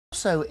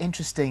also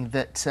interesting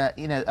that,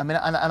 you know, I mean,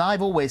 and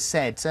I've always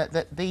said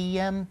that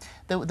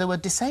there were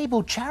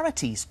disabled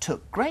charities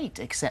took great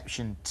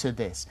exception to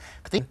this.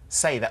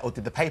 Say that, or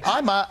did the paper?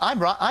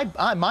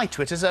 My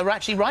Twitters are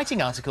actually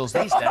writing articles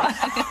these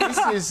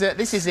days.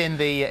 This is in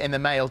the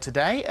Mail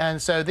today,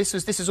 and so this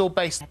is all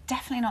based.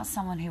 Definitely not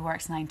someone who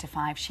works 9 to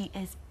 5. She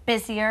is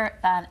busier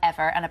than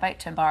ever and about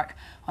to embark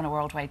on a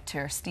worldwide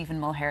tour. Stephen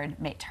Mulhern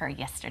met her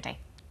yesterday.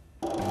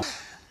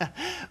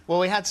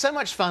 Well, we had so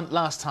much fun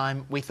last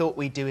time, we thought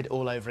we'd do it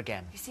all over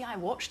again. You see, I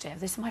watched it.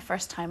 This is my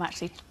first time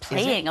actually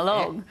playing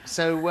along. Yeah.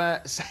 So,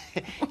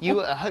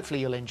 you hopefully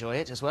you'll enjoy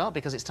it as well,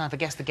 because it's time for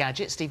Guess the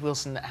Gadget. Steve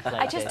Wilson.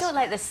 I just don't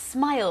like the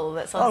smile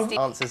that's on Steve.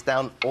 Answers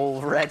down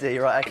already,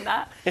 right?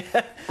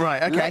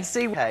 Right, OK. Let's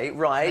see. Okay,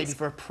 right. Maybe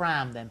for a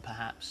pram, then,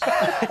 perhaps. And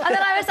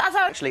then I was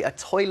actually a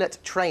toilet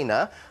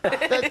trainer.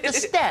 the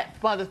step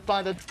by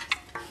the...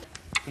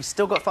 You've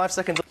still got 5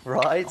 seconds.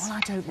 Right. Well, I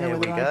don't know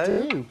whether I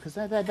do, because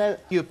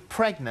you're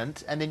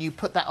pregnant and then you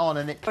put that on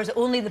and it... Or is it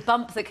only the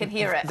bump that can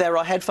hear it? There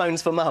are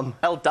headphones for Mum.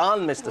 Well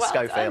done, Mr.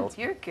 Schofield. Done.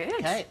 You're good.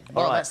 OK,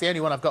 well, right. That's the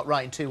only one I've got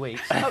right in 2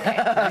 weeks. OK.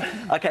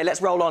 OK,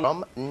 let's roll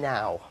on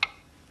now.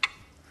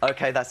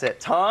 OK, that's it.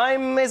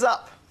 Time is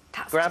up.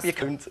 Grab your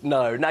coat.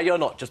 No, now you're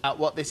not just...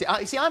 what this is.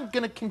 You see, I'm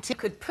going to continue...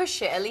 Could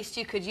push it, at least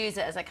you could use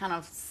it as a kind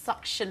of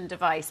suction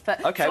device.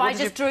 But OK, so I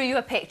just drew you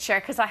a picture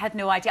because I had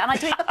no idea. And I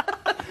do...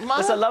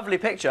 That's a lovely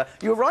picture.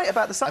 You were right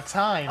about the sun.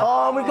 Time.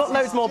 Oh, we've got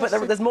loads more, but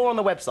there's more on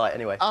the website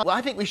anyway. Well,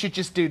 I think we should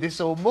just do this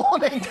all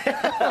morning.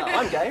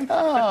 I'm game.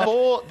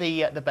 For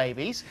the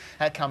babies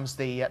comes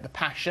the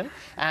passion,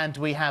 and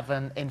we have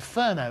an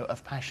inferno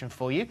of passion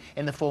for you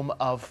in the form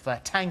of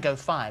Tango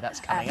Fire.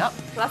 That's coming up.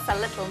 That's a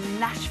little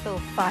Nashville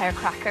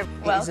firecracker.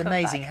 It's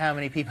amazing how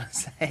many people are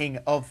saying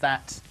of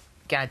that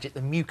gadget,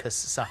 the mucus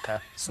sucker,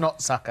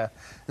 snot sucker.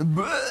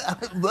 But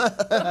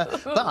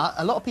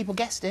a lot of people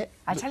guessed it.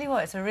 I tell you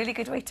what, it's a really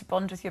good way to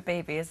bond with your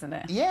baby, isn't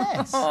it?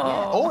 Yes,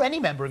 yeah. Or any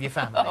member of your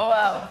family. Oh,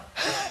 well,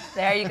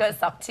 there you go,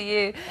 it's up to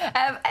you.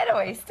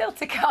 Anyway, still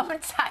to come,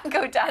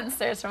 tango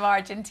dancers from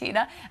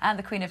Argentina and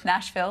the Queen of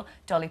Nashville,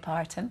 Dolly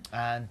Parton.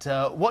 And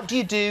what do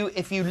you do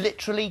if you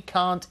literally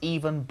can't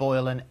even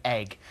boil an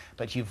egg,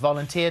 but you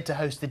volunteered to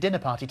host the dinner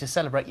party to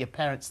celebrate your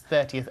parents'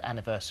 30th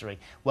anniversary?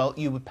 Well,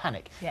 you would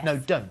panic. Yes. No,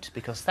 don't,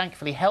 because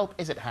thankfully help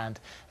is at hand.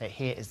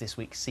 Here is this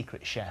week's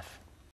secret chef.